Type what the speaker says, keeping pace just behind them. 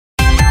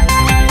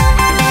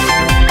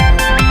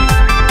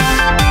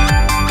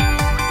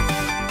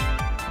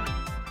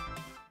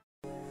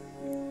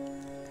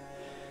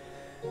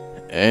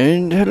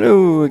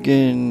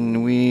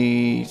again.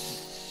 We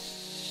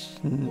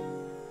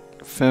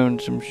found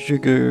some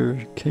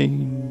sugar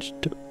cane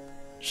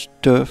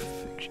stuff,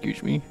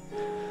 excuse me,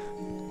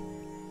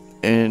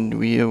 and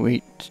we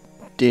await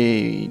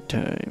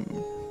daytime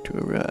to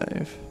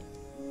arrive.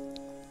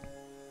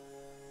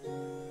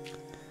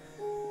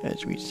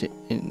 As we sit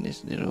in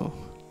this little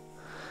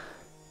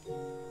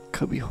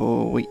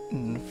cubbyhole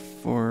waiting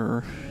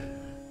for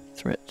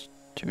threats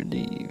to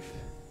leave.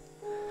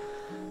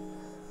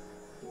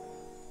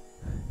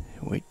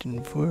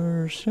 Waiting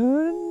for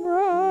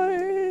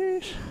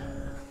sunrise.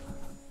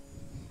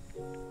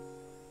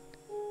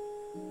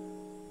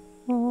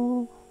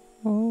 Oh,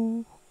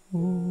 oh,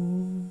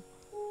 oh.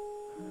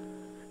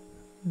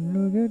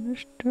 Look at the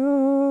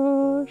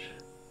stars.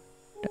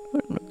 That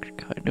one looks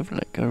kind of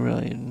like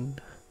Orion.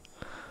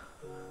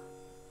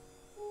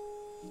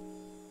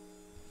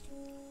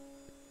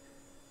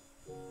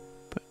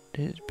 But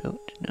his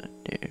belt's not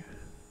there.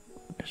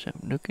 Unless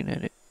I'm looking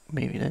at it.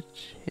 Maybe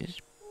that's his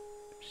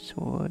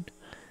sword.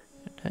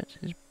 And that's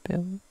his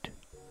belt.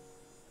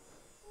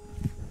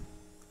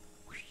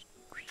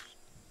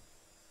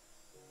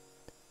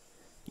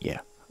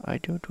 Yeah, I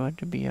don't want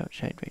to be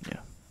outside right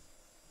now.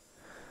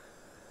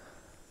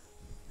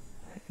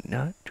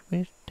 Not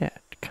with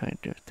that kind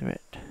of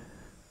threat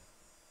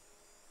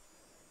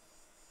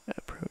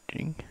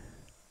approaching.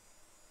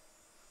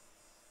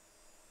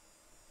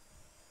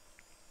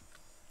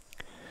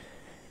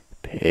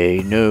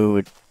 Pay no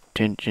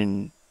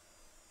attention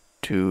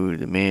to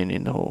the man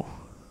in the hole.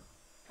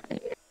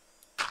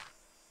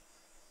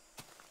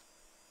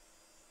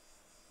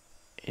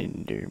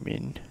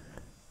 Enderman.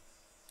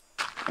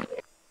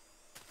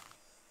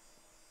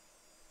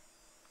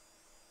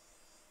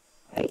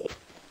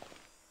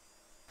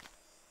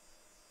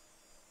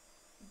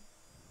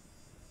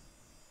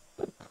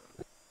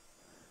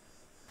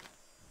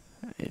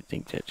 I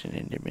think that's an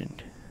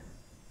Enderman.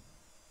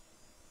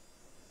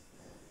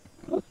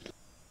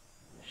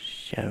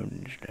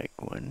 Sounds like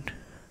one.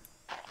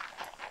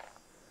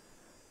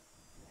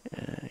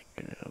 I'm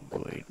gonna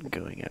avoid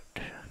going out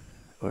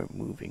or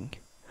moving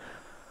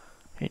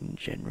in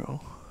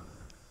general.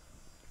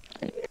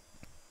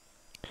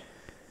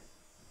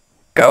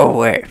 Go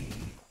away!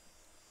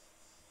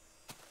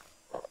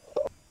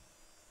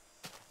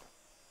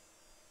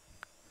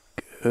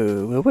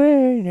 Go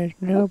away, there's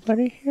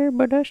nobody here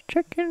but us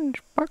chickens.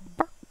 Bark,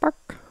 bark,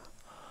 bark.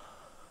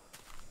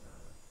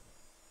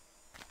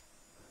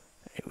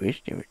 I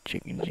wish there were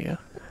chickens here.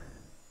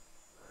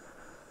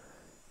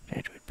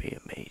 That would be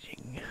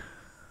amazing.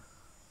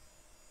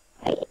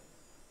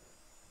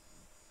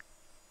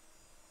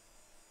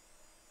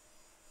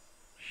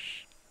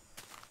 Shh.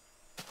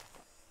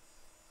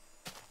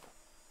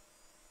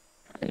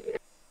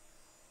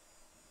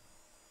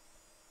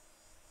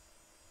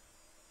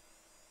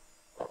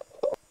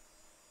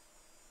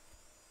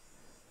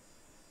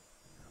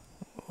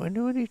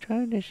 Wonder what he's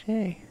trying to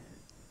say.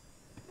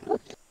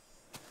 What's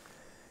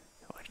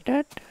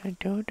that? I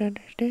don't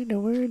understand a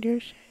word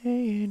you're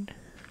saying.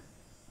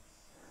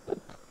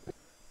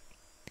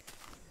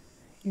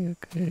 You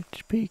could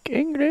speak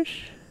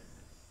English.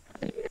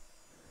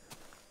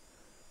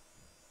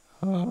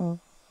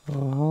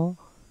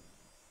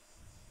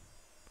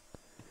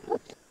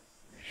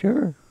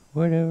 Sure,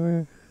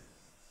 whatever.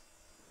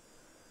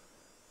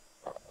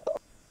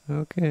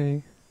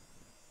 Okay.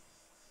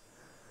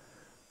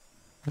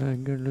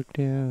 I'm gonna look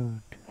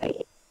down.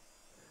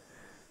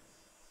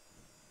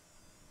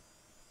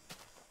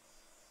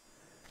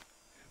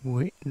 I'm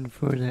waiting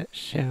for that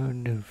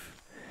sound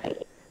of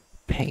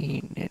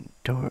pain and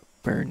dark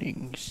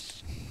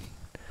burnings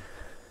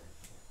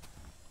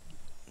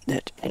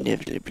that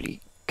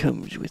inevitably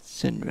comes with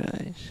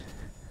sunrise.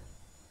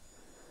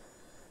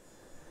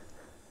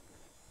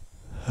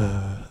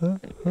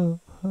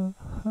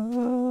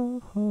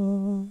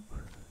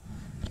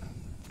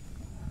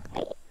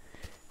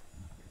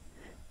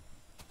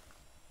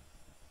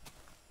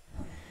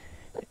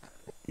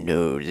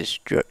 No, this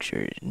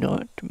structure is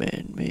not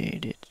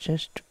man-made, it's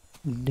just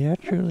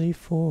naturally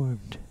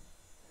formed.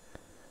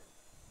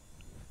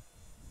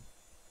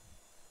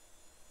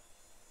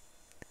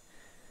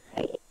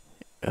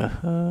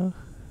 Uh-huh.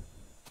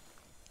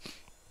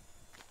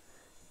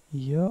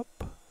 Yup.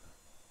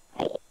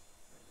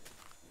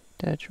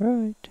 That's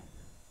right.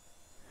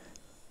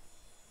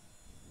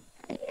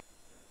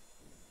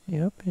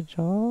 Yup, it's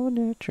all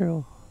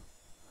natural.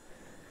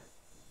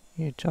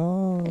 It's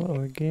all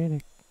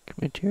organic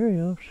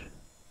materials.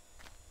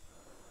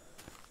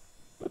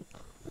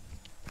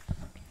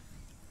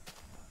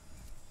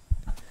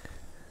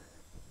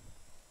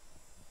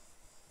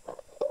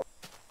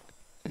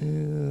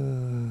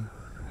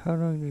 How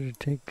long does it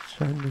take the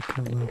sun to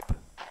come up?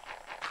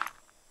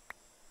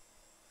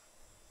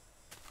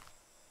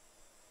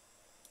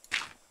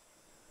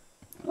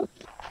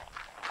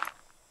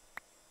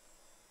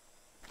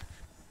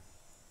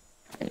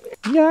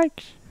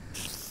 Yikes!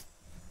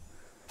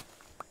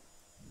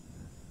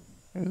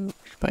 Ooh,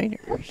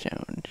 spider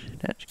sounds.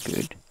 That's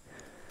good.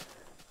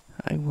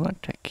 I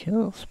want to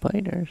kill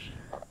spiders.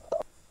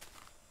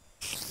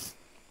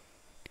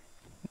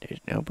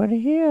 Nobody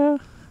here.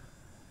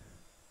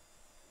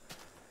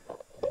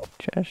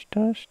 Just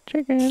us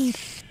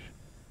chickens.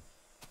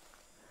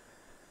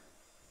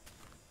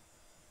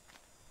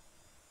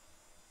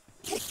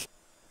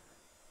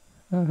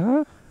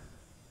 Uh-huh.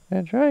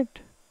 That's right.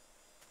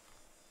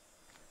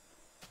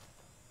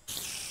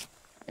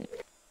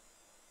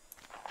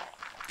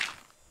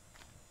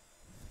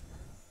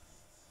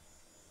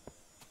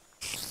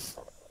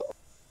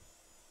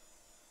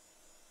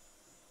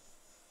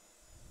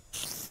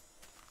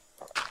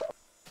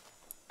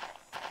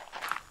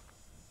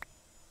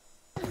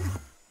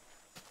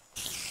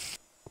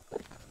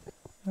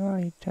 Oh,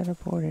 he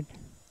teleported.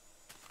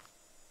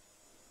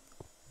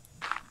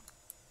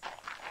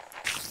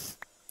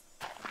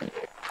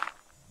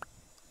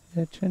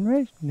 That's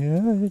sunrise?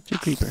 No, that's a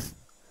creeper.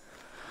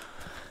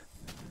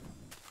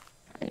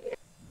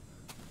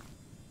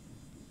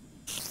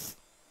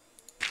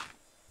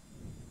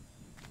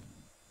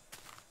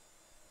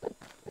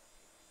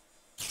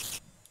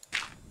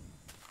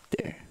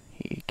 There,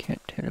 he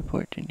can't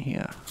teleport in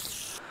here.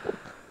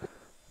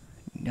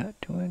 Not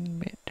one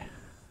bit.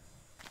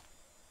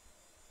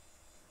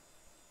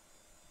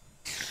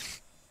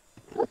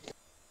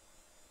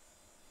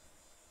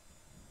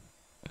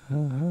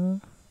 Uh-huh.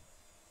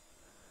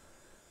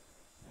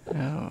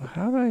 Now,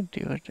 how do I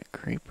deal with the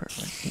creeper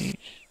when he's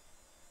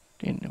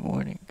in the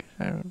morning? Because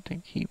I don't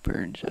think he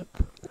burns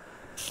up.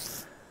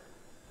 This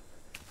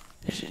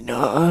is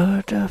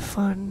not a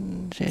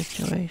fun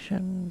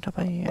situation to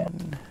be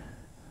in.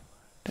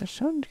 The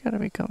sun's gotta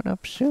be coming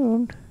up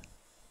soon.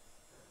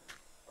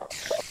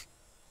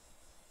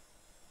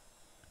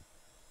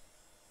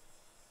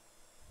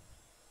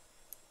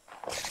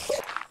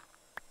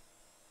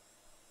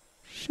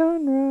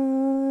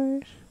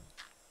 Sunrise.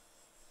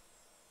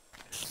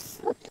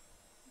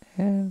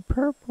 And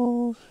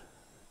purples.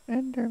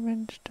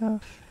 Enderman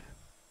stuff.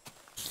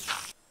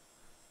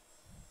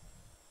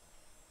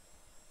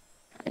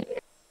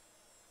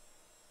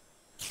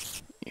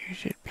 You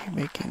should be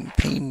making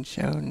pain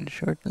sounds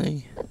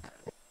shortly.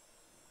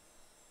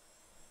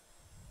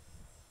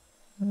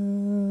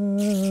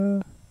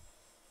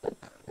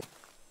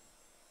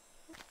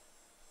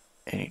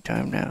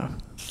 Anytime now.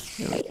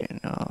 You can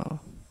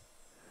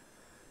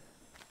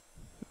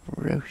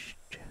roast.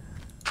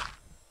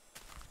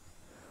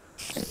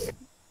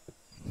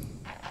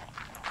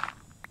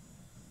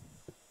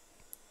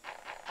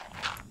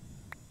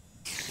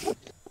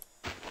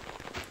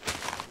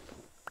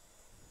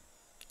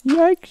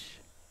 Yikes!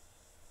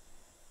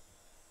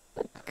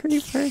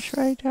 Creeper's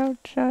right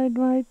outside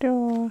my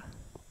door.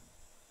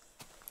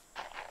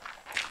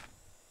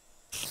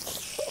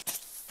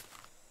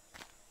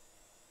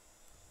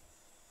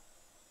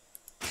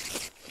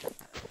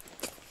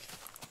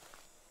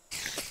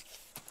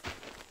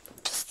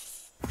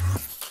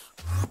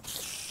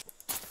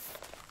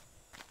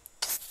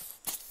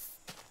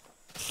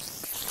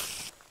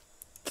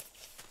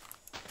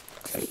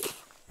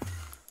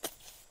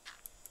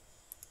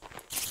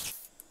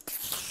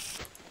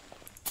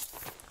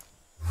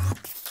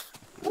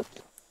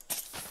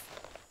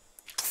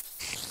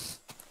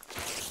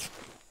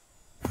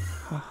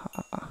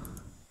 Haha.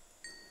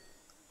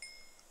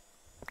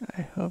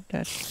 I hope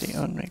that's the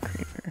only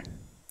creeper.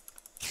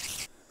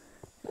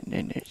 And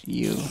then there's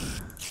you.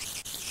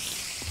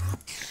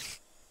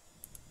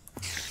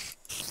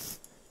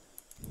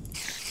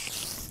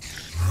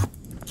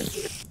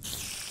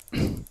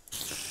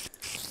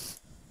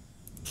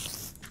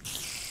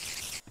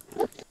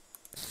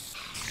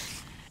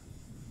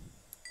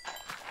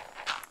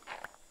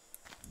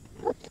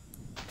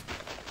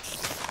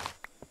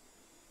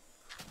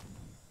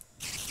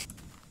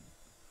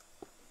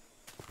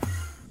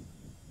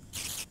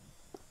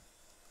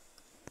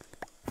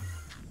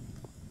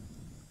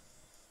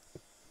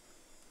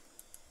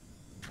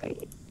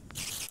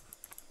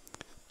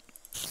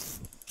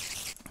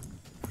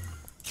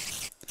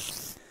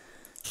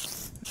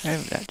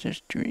 I've got this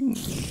string.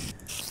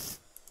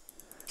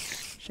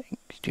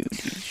 Thanks to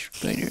these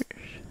spiders.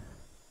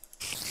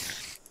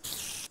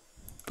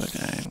 But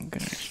I'm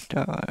gonna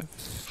starve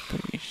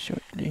pretty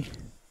shortly.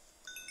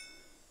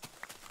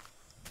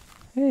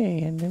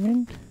 Hey,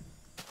 Enderman.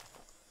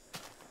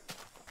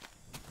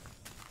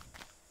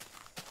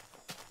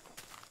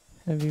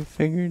 Have you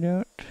figured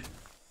out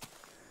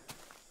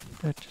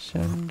that the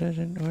sun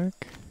doesn't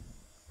work?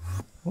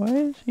 Why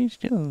is he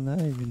still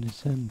alive in the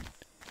sun?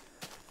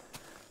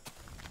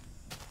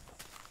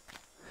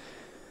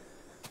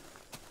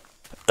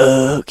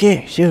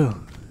 Okay, so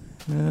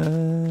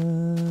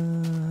there's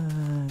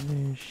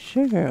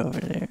sugar over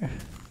there.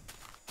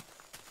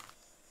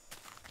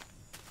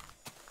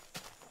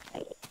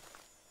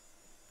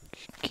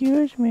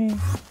 Excuse me,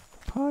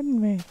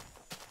 pardon me.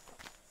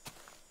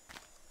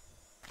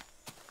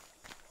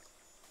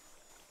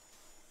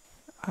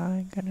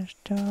 I'm gonna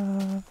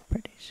starve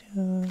pretty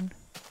soon.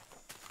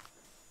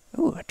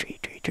 Ooh, a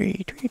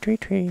tree.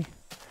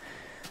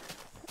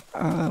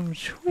 I'm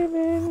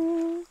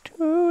swimming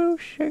to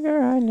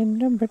Sugar Island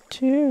number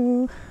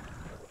 2.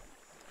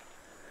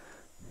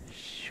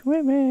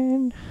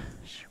 Swimming.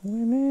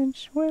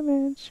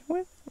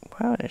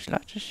 Wow, there's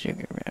lots of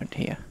sugar around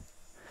here.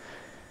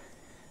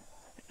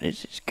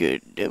 This is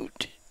good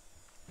note.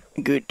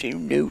 Good to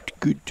note,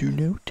 good to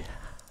note.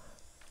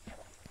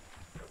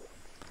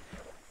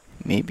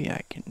 Maybe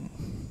I can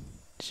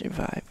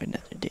survive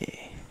another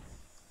day.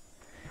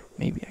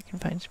 Maybe I can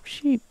find some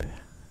sheep.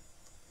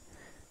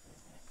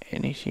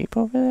 Any sheep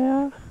over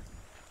there?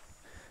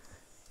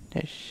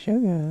 There's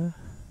sugar.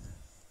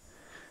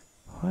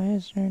 Why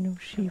is there no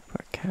sheep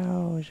or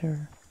cows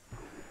or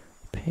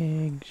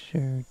pigs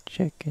or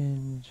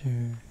chickens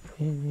or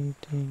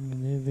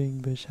anything living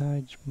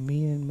besides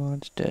me and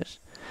monsters?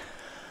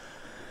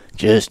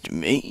 Just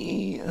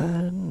me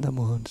and the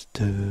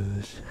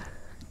monsters.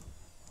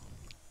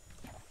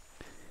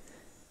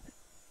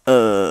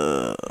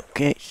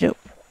 Okay, so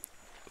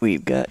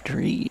we've got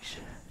trees.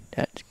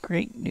 That's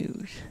great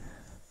news.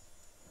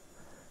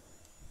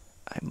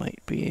 I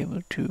might be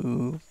able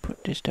to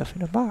put this stuff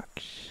in a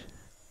box.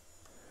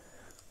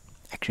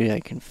 Actually, I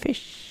can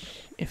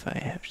fish if I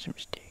have some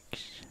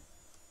sticks.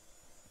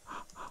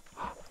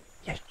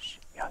 Yes,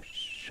 yes.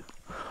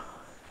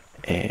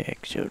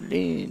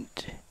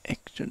 Excellent.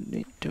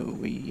 Excellent.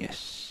 Oh, yes,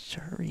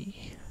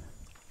 sorry.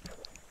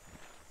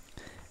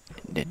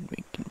 And then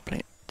we can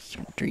plant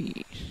some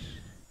trees.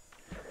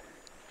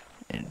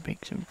 And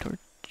make some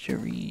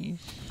torcheries.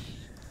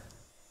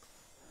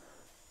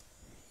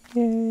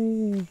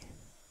 Yay!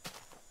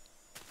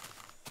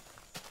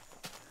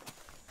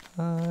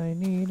 I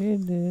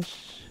needed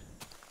this.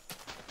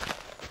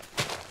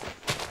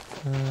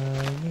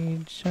 I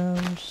need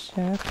some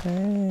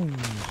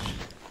saplings.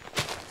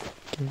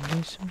 Give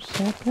me some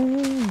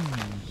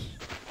saplings.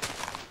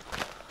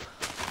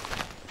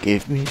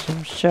 Give me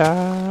some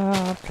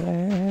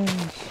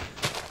saplings.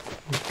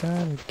 You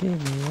gotta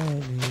give me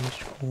at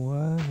least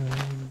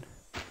one.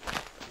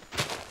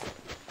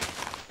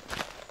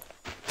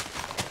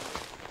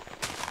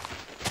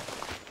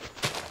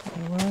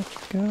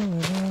 What's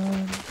going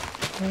on?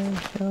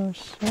 Where's those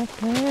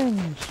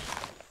saplings?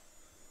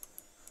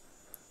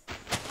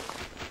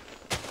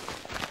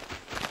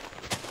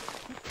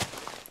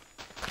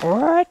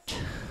 What?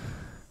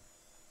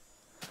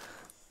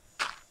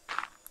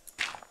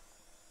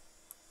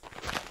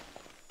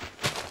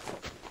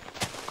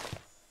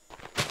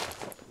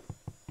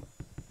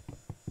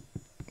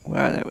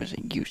 Wow, that was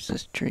a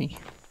useless tree.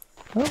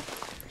 Oh,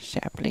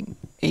 sapling.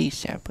 A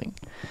sapling.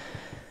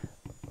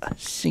 A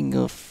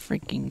single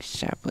freaking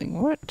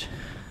sapling. What?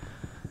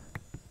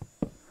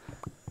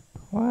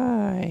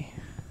 Why?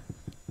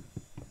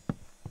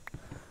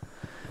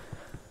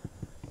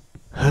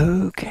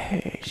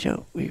 Okay,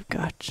 so we've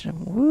got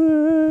some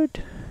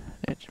wood.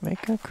 Let's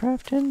make a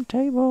crafting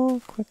table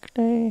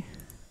quickly.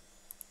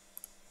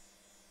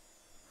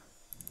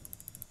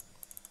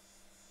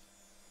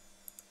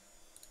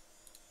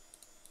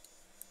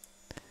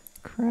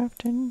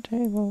 Crafting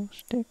table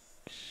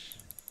sticks.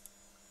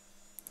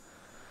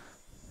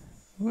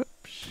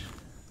 Whoops.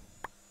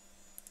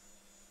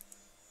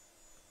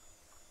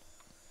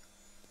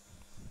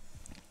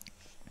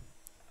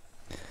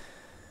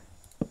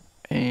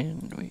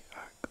 And we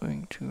are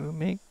going to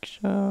make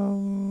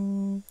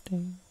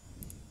something.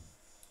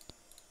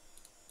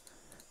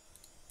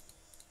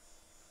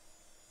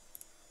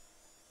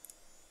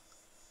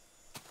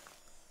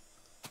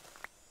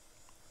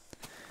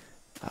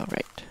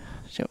 Alright,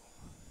 so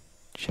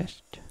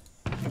chest.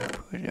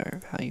 Put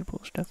our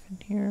valuable stuff in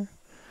here.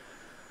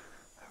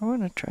 I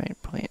want to try and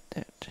plant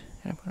that.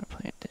 And I'm going to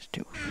plant this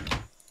too.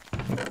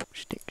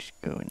 Sticks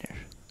go in there.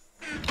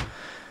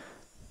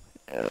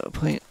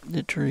 Plant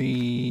the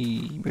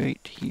tree right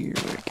here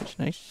where it gets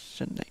nice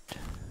sunlight.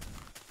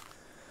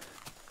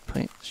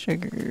 Plant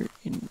sugar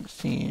in the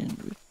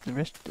sand with the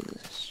rest of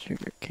the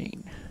sugar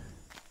cane.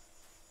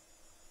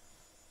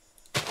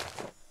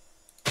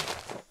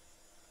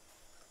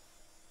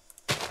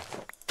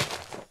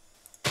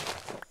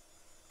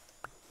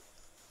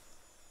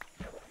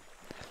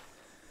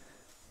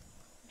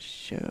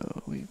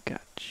 So we've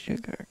got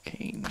sugar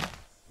cane.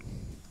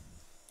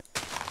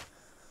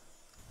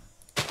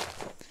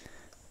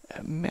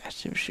 A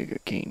massive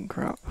sugarcane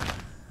crop.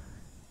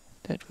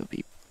 That will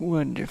be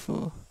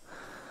wonderful.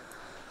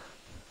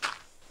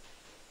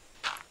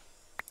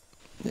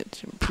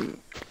 Let's improve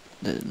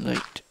the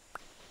light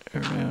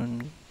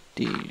around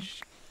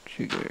these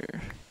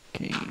sugar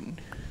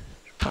cane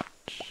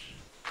spots.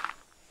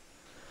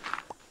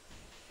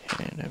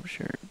 And I'm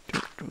sure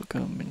dirt will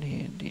come in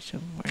handy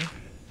somewhere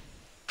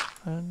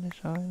on this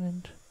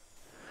island.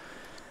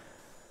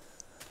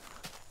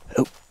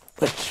 Oh,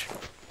 let's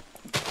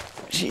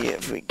see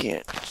if we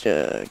can't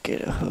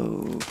get a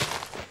hoe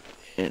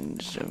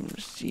and some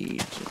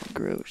seeds and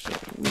grow some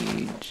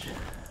weeds.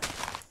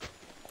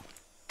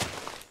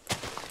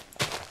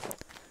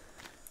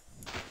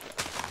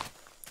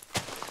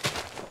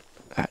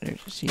 Ah, there's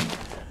a seed.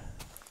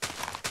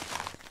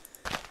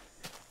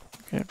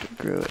 We're gonna have to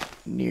grow it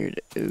near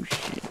the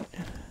ocean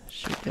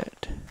so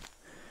that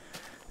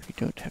we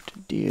don't have to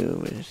deal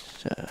with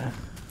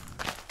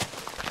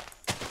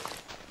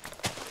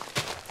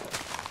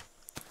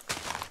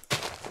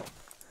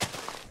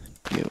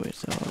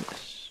all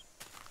this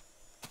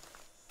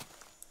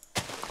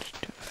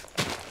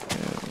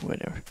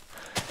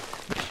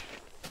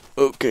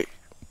Okay.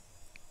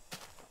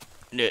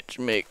 Let's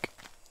make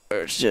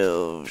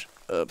ourselves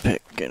a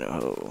pick and a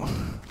hoe.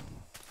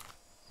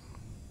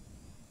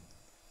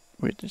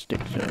 With the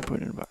sticks that I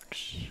put in the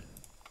box.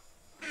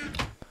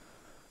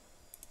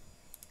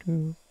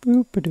 Doop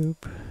boop a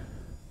doop.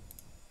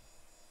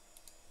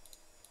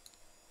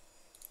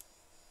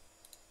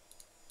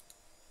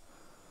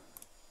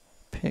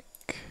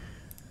 Pick.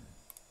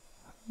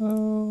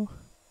 Oh.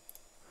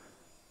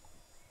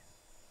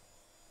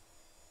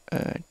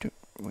 I don't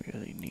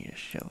really need a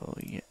shovel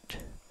yet.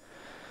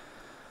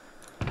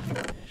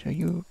 So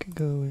you can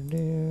go in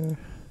there.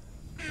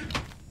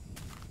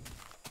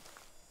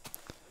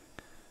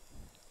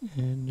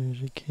 And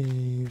there's a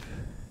cave.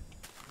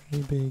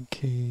 Pretty big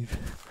cave.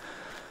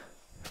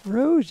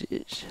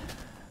 Roses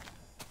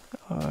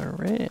are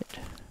red.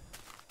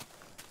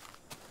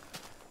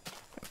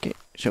 Okay,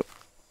 so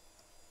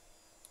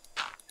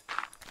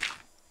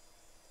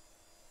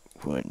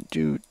 1,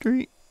 2,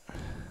 3.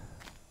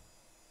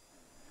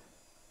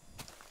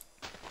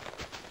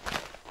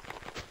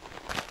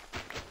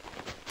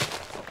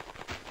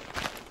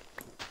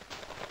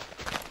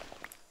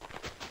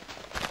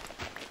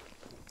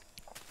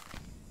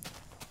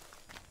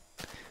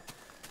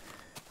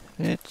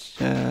 Let's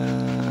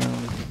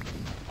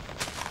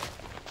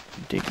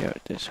dig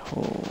out this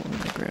hole in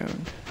the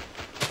ground.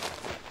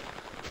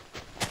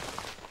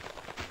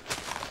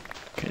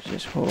 Because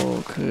this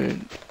hole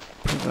could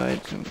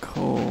provide some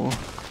coal.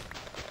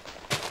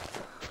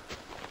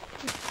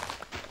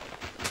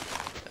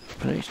 A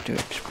place to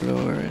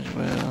explore as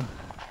well.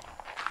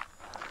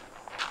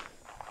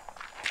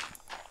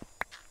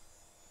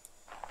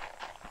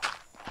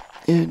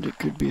 And it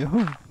could be a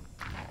home.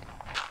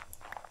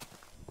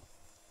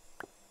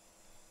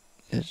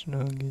 As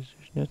long as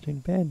there's nothing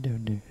bad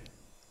down there.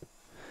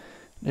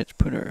 Let's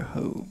put our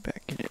hoe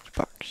back in its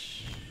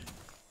box.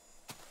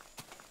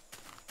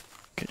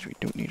 Because we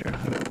don't need our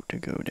hoe to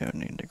go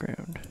down in the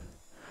ground.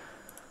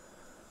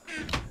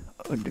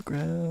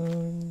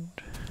 Underground.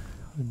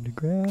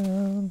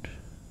 Underground.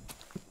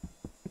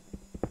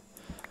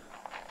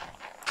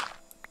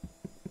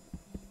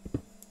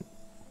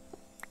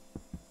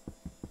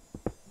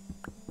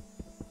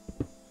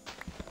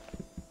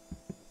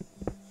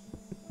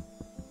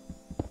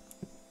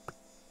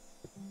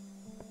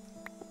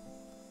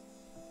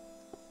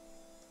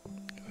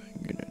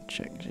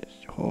 Check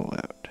this hole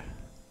out.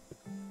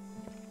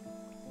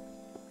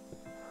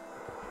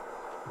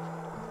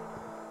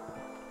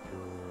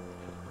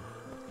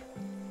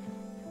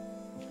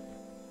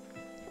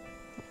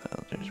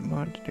 Well, there's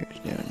monsters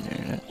down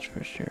there, that's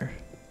for sure.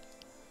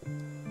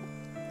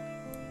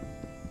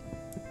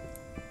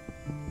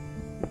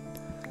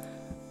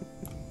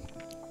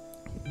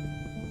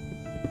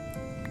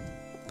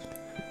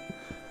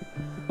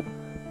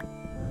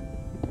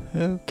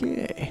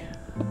 Okay.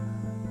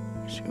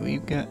 So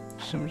we've got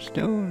some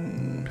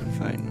stone,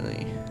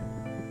 finally.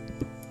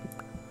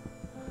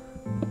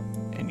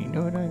 And you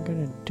know what I'm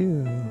gonna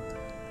do?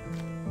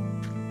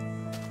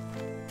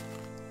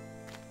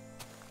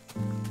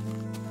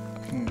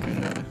 I'm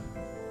gonna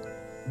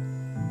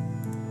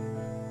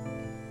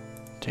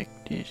take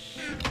this,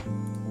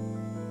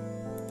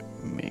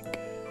 make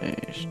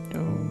a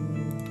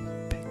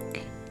stone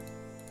pick,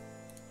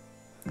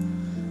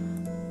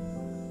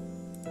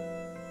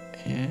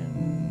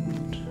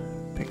 and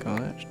pick all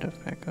that stuff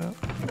back up,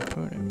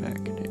 put it back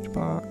in its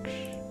box,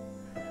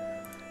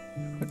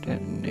 put that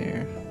in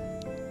there,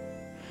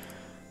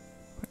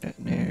 put that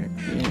in there,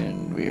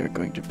 and we are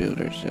going to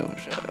build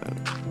ourselves a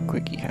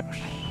quickie house.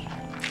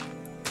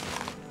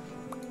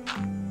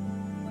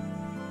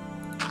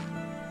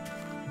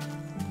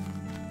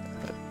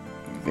 A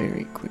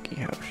very quickie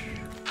house.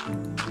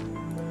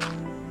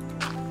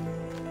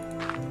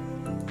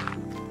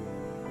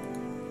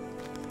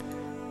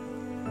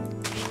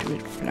 Just do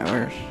it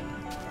flowers.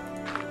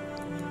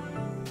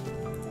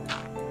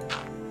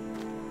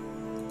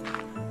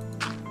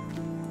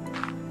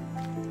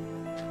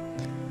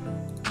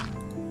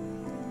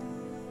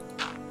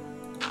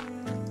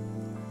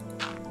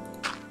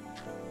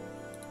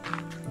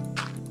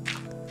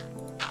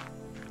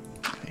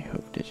 I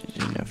hope this is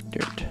enough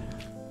dirt.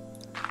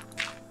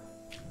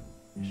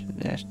 So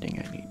the last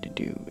thing I need to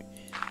do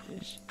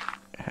is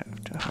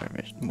have to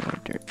harvest more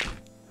dirt.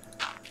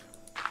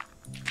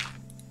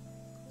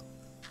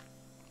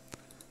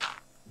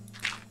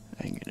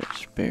 I get a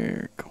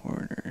spare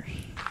corners.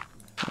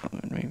 Oh,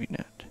 maybe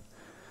not.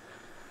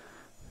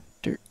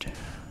 Dirt.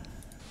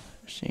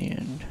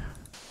 Sand.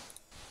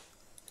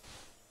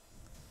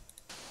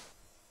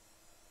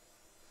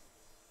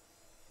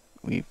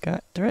 We've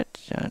got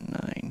threats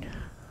online.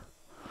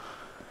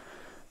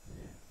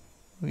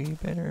 We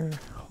better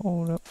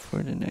hold up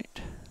for the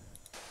night.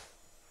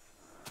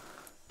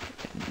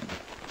 And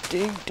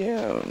dig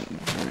down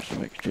for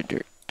some extra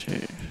dirt.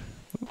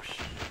 Oops.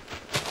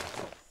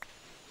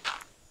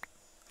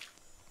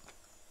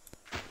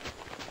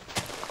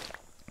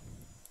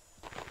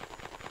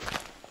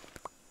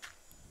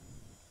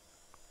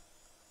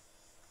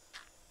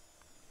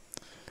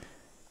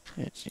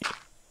 Let's see.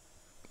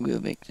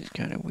 We'll make this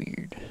kind of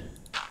weird.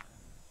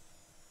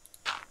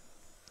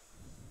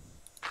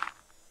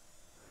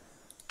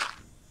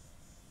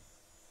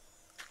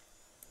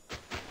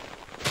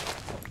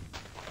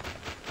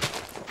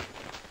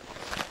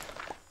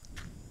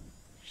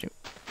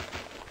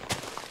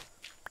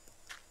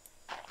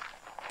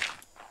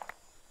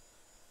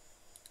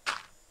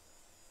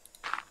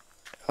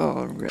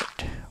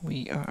 Alright,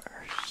 we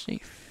are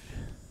safe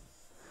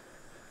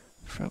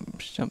from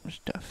some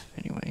stuff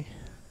anyway.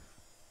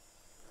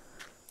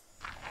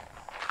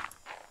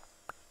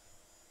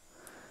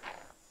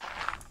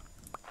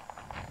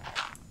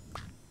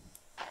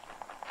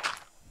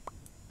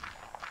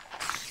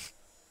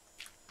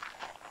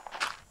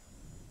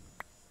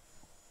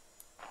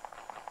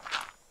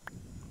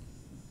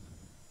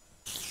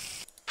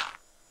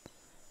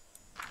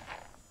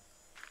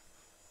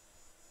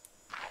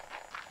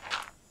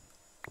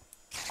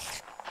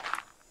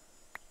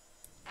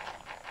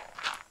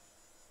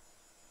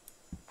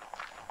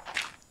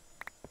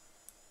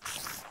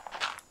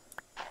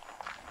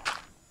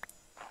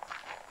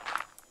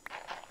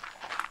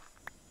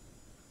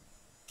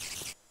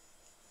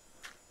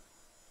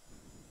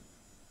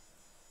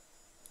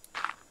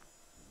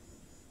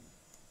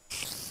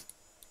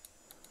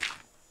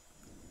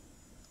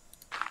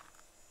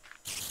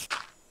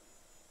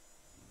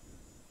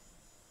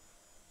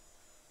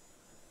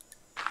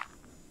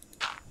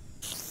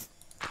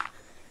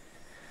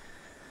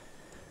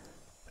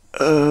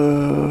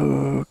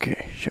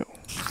 Okay, so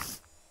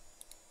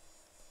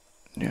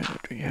now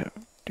that we have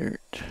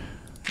dirt,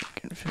 we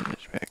can fill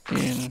this back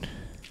in.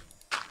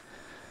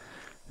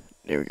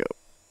 There we go.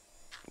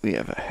 We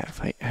have a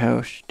half-height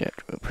house that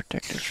will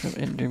protect us from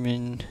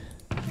Endermen.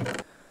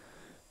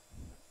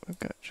 We've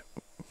got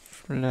some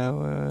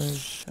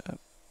flowers, a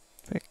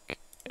pick,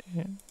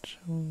 and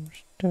some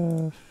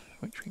stuff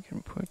which we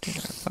can put in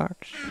our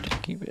box to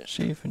keep it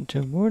safe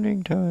until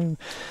morning time.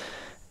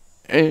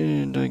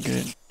 And I'm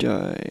gonna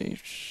die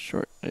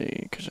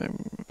shortly because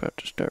I'm about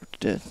to starve to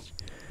death.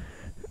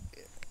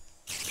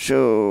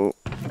 So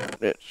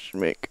let's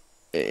make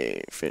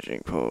a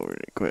fishing pole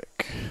really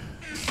quick.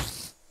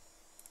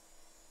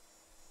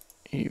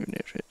 Even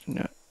if it's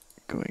not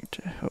going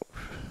to help.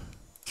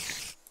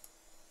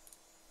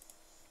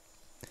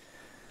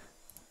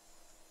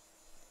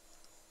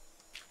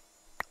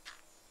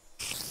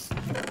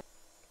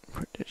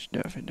 Put this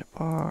stuff in the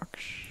box.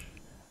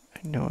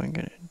 I know I'm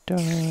gonna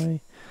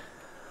die.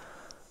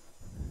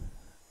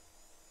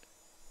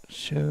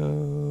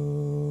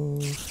 So,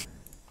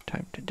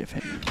 time to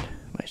defend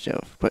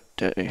myself, but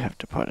I have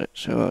to pot it,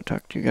 so I'll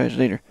talk to you guys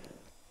later.